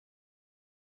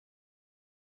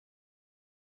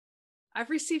I've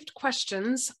received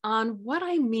questions on what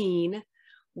I mean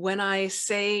when I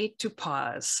say to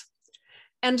pause.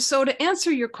 And so to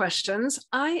answer your questions,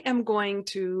 I am going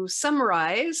to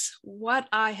summarize what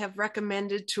I have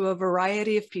recommended to a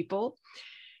variety of people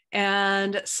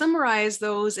and summarize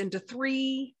those into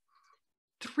three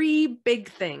big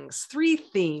things, three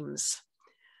themes.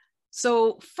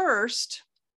 So first,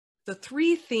 the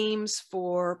three themes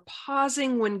for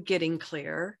pausing when getting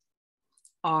clear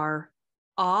are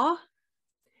awe,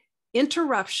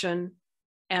 interruption,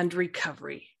 and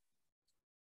recovery.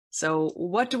 So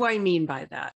what do I mean by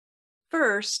that?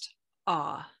 First,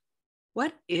 awe.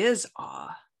 What is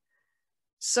awe?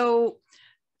 So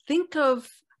think of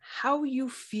how you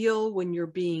feel when you're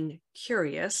being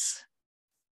curious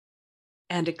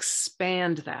and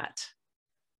expand that.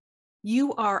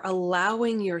 You are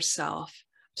allowing yourself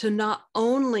to not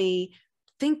only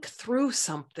think through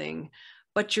something,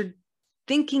 but you're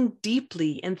thinking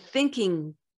deeply and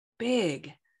thinking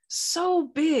big, so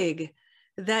big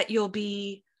that you'll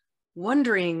be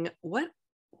wondering, what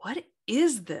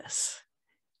is this?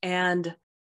 And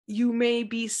you may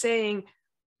be saying,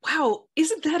 wow,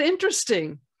 isn't that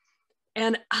interesting?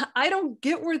 And I don't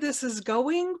get where this is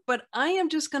going, but I am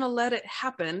just going to let it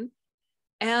happen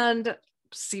and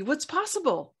see what's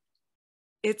possible.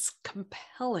 It's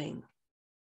compelling.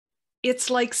 It's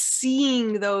like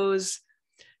seeing those,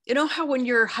 you know how when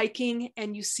you're hiking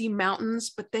and you see mountains,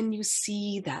 but then you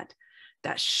see that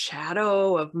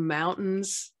shadow of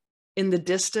mountains in the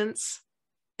distance,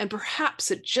 and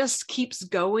perhaps it just keeps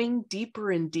going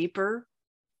deeper and deeper,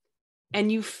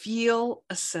 and you feel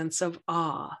a sense of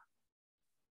awe.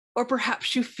 Or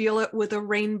perhaps you feel it with a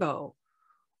rainbow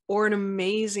or an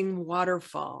amazing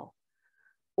waterfall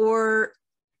or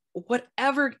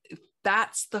whatever.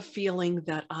 That's the feeling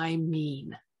that I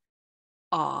mean,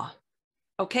 awe.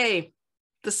 Okay,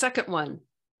 the second one,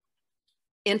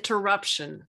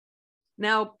 interruption.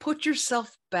 Now put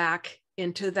yourself back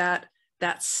into that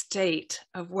state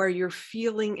of where you're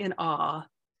feeling in awe,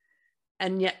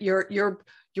 and yet you're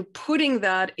putting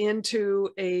that into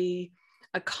a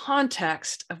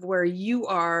context of where you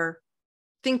are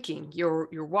thinking. You're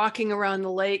walking around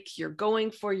the lake, you're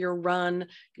going for your run,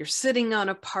 you're sitting on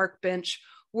a park bench,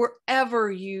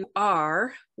 wherever you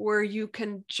are, where you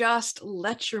can just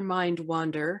let your mind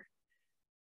wander.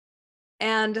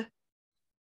 And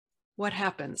what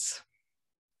happens?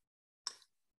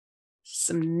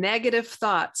 Some negative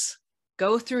thoughts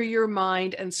go through your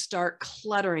mind and start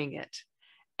cluttering it.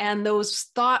 And those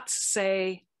thoughts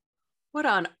say, what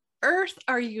on earth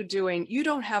are you doing? You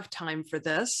don't have time for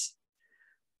this.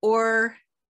 Or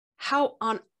how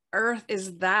on earth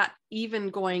is that even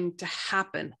going to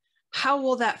happen? How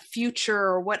will that future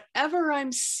or whatever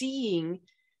I'm seeing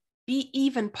be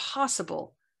even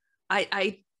possible?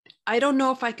 I don't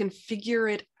know if I can figure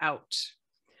it out.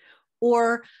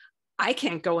 Or I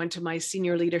can't go into my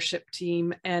senior leadership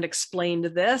team and explain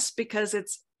this because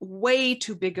it's way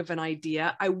too big of an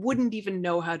idea. I wouldn't even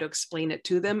know how to explain it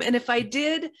to them. And if I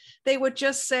did, they would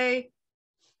just say,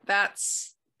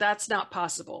 that's not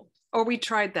possible. Or we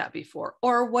tried that before.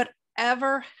 Or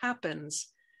whatever happens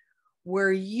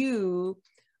where you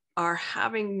are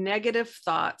having negative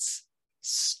thoughts,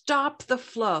 stop the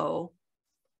flow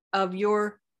of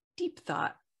your deep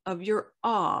thought, of your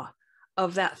awe,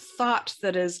 of that thought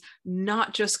that is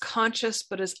not just conscious,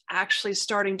 but is actually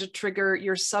starting to trigger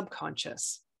your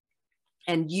subconscious.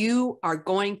 And you are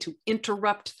going to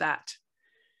interrupt that.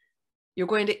 You're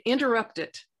going to interrupt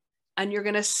it. And you're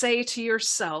going to say to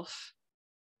yourself,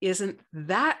 isn't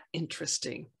that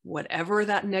interesting? Whatever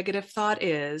that negative thought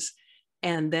is.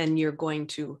 And then you're going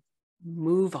to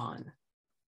move on.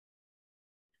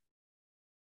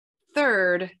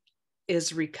 Third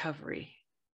is recovery.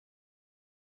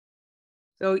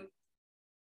 So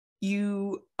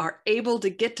you are able to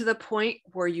get to the point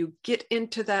where you get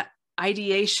into that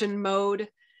ideation mode,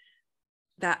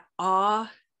 that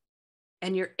awe,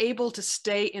 and you're able to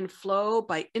stay in flow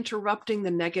by interrupting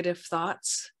the negative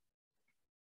thoughts.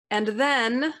 And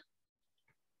then,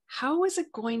 how is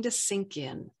it going to sink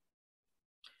in?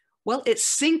 Well, it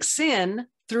sinks in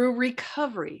through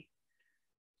recovery.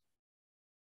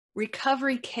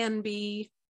 Recovery can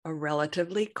be a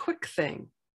relatively quick thing,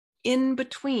 in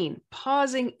between,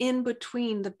 pausing in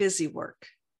between the busy work,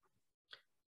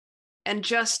 and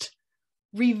just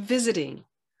revisiting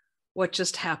what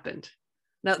just happened.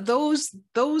 Now, those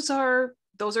are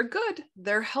good.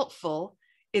 They're helpful.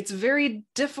 It's very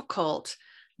difficult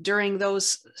during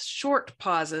those short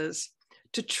pauses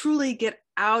to truly get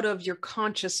out of your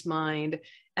conscious mind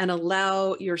and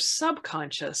allow your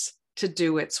subconscious to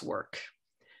do its work.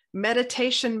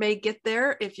 Meditation may get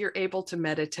there if you're able to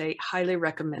meditate. Highly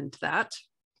recommend that.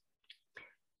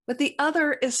 But the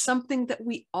other is something that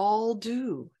we all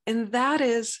do, and that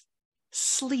is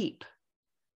sleep.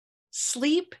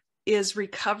 Sleep is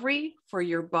recovery for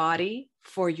your body,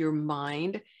 for your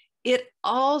mind. It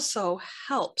also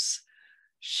helps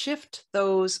shift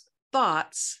those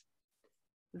thoughts,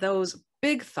 those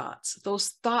big thoughts, those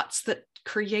thoughts that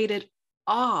created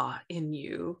awe in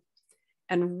you,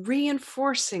 and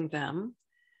reinforcing them.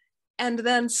 And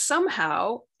then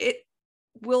somehow it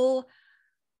will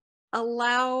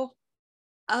allow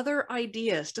other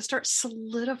ideas to start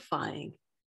solidifying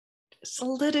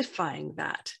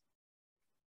that.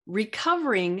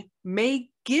 Recovering may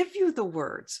give you the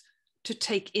words to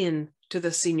take in to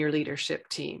the senior leadership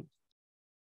team.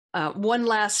 One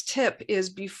last tip is,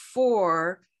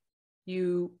 before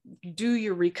you do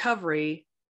your recovery,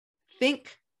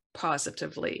 think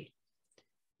positively.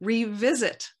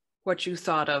 Revisit what you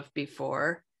thought of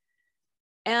before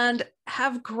and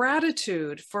have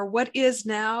gratitude for what is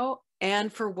now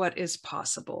and for what is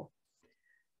possible.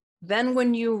 Then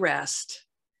when you rest,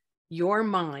 your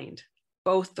mind,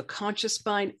 both the conscious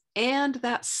mind and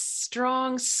that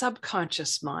strong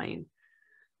subconscious mind,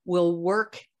 will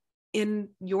work in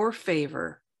your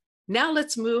favor. Now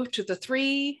let's move to the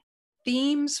 3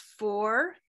 themes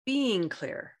for being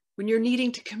clear, when you're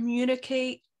needing to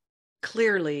communicate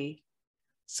clearly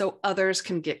so others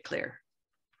can get clear.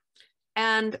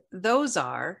 And those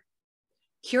are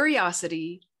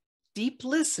curiosity, deep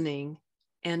listening,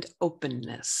 and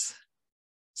openness.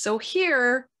 So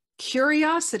here,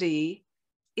 curiosity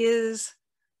is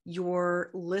you're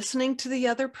listening to the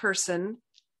other person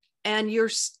and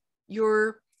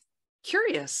you're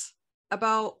curious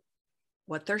about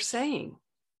what they're saying.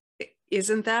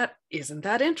 Isn't that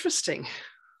interesting,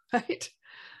 right?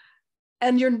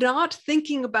 And you're not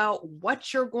thinking about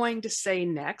what you're going to say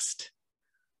next,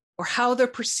 or how they're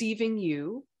perceiving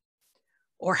you,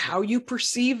 or how you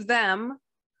perceive them,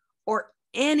 or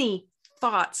any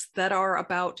thoughts that are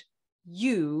about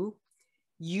you.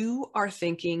 You are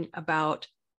thinking about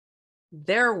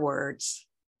their words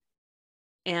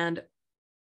and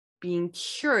being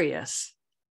curious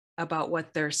about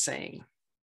what they're saying.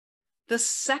 The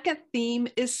second theme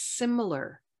is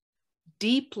similar,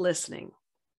 deep listening.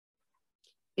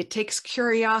 It takes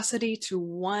curiosity to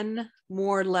one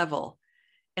more level,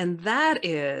 and that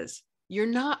is, you're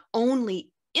not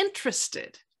only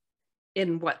interested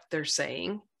in what they're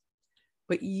saying,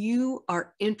 but you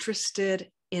are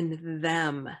interested in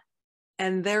them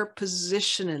and their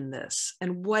position in this,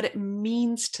 and what it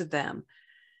means to them,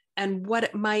 and what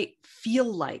it might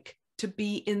feel like to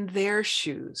be in their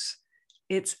shoes.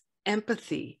 It's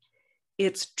empathy.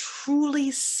 It's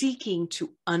truly seeking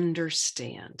to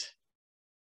understand.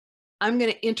 I'm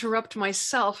going to interrupt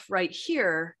myself right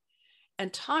here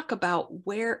and talk about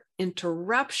where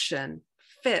interruption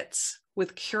fits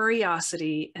with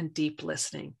curiosity and deep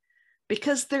listening,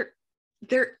 because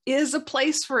there is a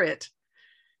place for it.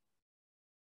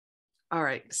 All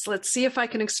right, so let's see if I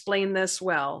can explain this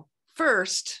well.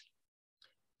 First,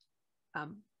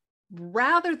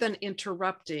 rather than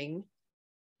interrupting,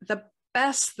 the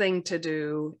best thing to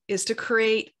do is to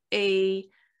create a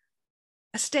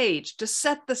stage, to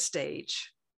set the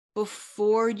stage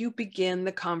before you begin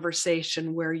the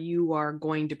conversation, where you are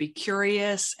going to be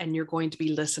curious and you're going to be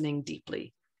listening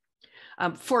deeply.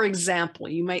 For example,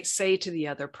 you might say to the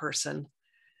other person,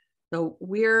 so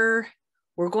we're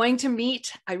going to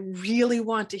meet. I really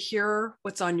want to hear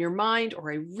what's on your mind,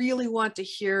 or I really want to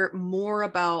hear more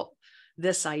about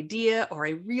this idea, or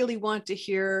I really want to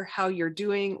hear how you're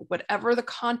doing, whatever the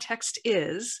context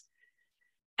is.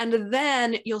 And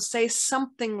then you'll say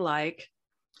something like,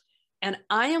 and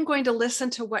I am going to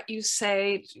listen to what you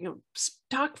say,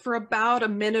 talk for about a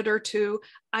minute or two.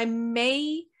 I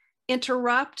may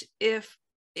interrupt if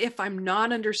I'm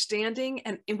not understanding.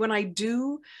 And when I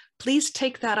do, please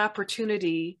take that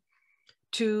opportunity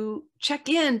to check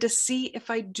in to see if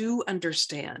I do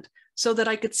understand, so that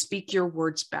I could speak your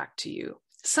words back to you.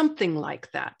 Something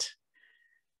like that.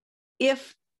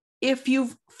 If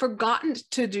you've forgotten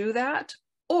to do that,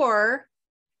 or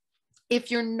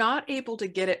if you're not able to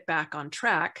get it back on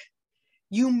track,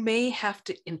 you may have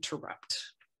to interrupt,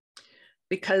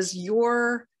 because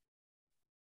your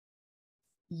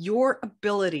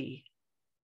ability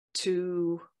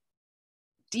to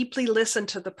deeply listen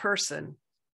to the person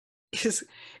is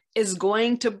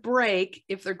going to break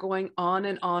if they're going on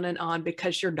and on and on,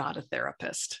 because you're not a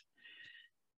therapist.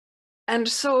 And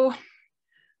so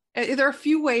there are a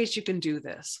few ways you can do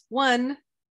this. One,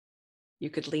 you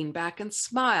could lean back and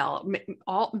smile,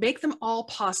 make them all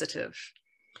positive.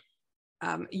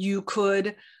 You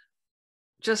could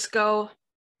just go,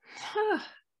 huh,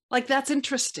 like that's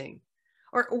interesting,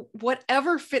 or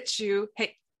whatever fits you.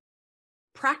 Hey,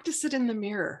 practice it in the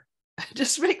mirror.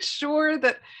 Just make sure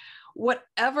that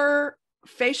whatever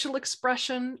facial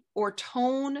expression or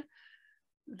tone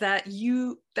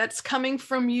that's coming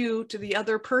from you to the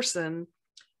other person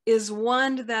is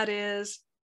one that is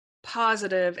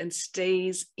positive and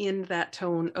stays in that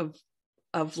tone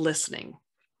of listening.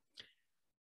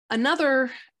 Another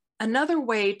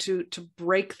way to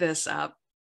break this up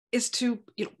is to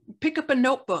pick up a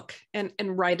notebook and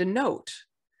write a note.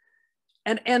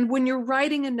 And when you're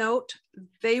writing a note,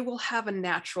 they will have a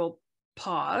natural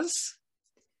pause.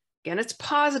 Again, it's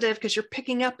positive because you're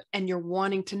picking up and you're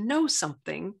wanting to know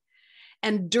something.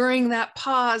 And during that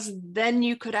pause, then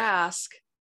you could ask,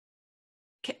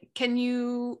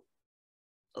 can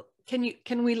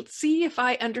we see if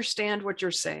I understand what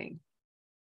you're saying?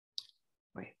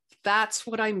 Right. That's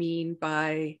what I mean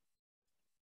by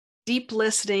deep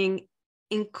listening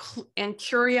and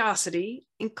curiosity,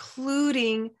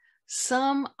 including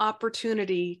some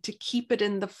opportunity to keep it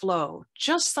in the flow,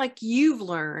 just like you've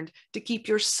learned to keep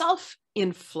yourself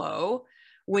in flow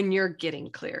when you're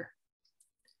getting clear.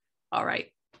 All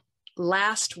right,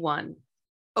 last one,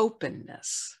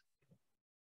 openness.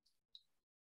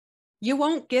 You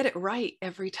won't get it right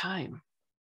every time.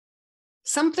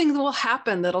 Something will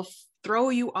happen that'll throw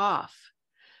you off,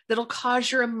 that'll cause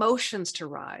your emotions to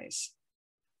rise.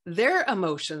 Their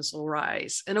emotions will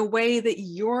rise in a way that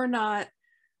you're not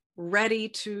ready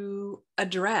to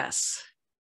address.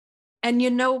 And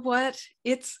you know what?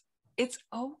 It's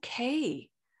okay.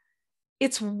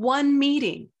 It's one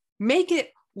meeting. Make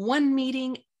it one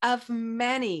meeting of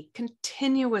many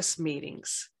continuous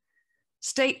meetings.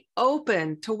 Stay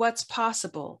open to what's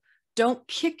possible. Don't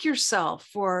kick yourself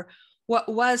for what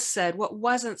was said, what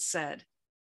wasn't said.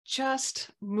 Just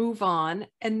move on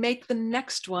and make the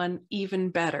next one even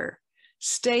better.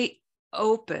 Stay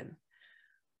open.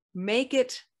 Make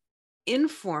it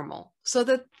informal so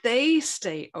that they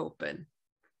stay open.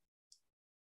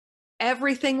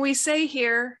 Everything we say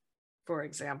here, for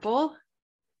example,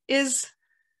 is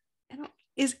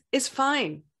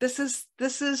fine. This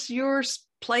is your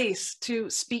place to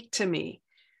speak to me.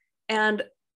 And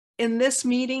in this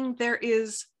meeting, there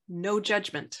is no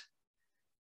judgment.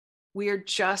 We are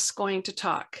just going to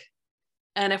talk.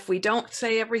 And if we don't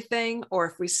say everything, or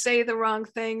if we say the wrong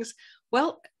things,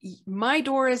 well, my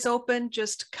door is open.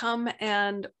 Just come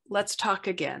and let's talk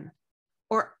again.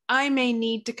 Or I may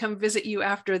need to come visit you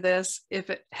after this if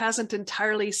it hasn't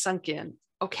entirely sunk in.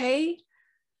 Okay?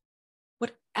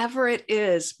 Whatever it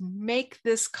is, make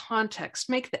this context,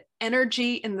 make the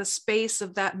energy in the space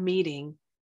of that meeting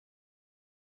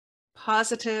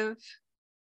positive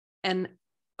and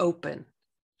open,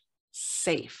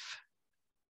 safe.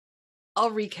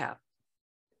 I'll recap.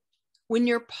 When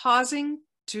you're pausing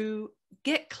to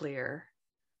get clear,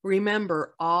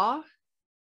 remember awe,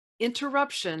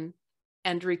 interruption,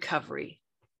 and recovery.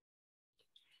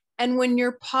 And when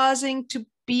you're pausing to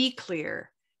be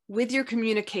clear with your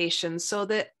communication so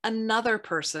that another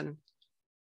person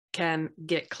can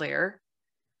get clear,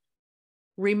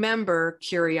 remember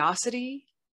curiosity,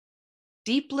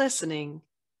 deep listening,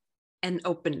 and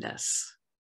openness.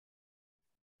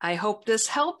 I hope this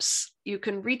helps. You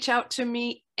can reach out to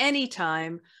me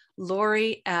anytime,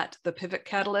 Lori at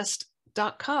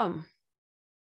𝘊𝘭𝘢𝘳𝘵𝘺.com.